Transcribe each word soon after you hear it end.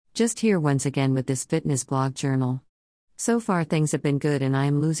Just here once again with this fitness blog journal. So far things have been good and I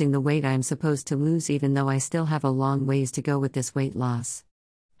am losing the weight I am supposed to lose, even though I still have a long ways to go with this weight loss.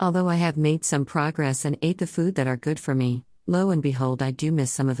 Although I have made some progress and ate the food that are good for me, lo and behold I do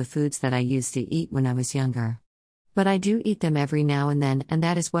miss some of the foods that I used to eat when I was younger. But I do eat them every now and then, and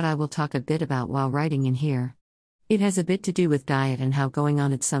that is what I will talk a bit about while writing in here. It has a bit to do with diet and how going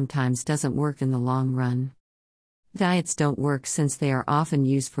on it sometimes doesn't work in the long run. Diets don't work since they are often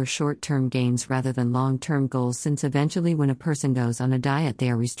used for short-term gains rather than long-term goals, since eventually when a person goes on a diet they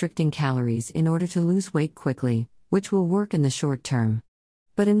are restricting calories in order to lose weight quickly, which will work in the short term.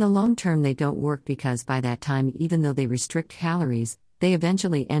 But in the long term they don't work, because by that time, even though they restrict calories, they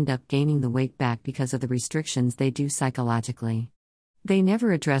eventually end up gaining the weight back because of the restrictions they do psychologically. They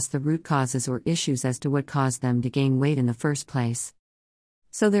never address the root causes or issues as to what caused them to gain weight in the first place.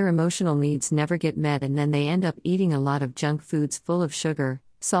 So their emotional needs never get met, and then they end up eating a lot of junk foods full of sugar,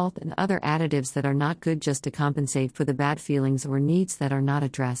 salt, and other additives that are not good, just to compensate for the bad feelings or needs that are not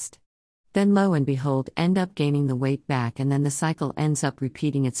addressed. Then lo and behold, end up gaining the weight back, and then the cycle ends up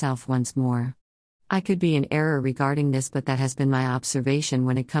repeating itself once more. I could be in error regarding this, but that has been my observation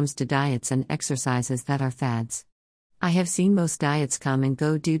when it comes to diets and exercises that are fads. I have seen most diets come and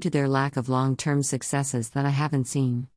go due to their lack of long-term successes that I haven't seen.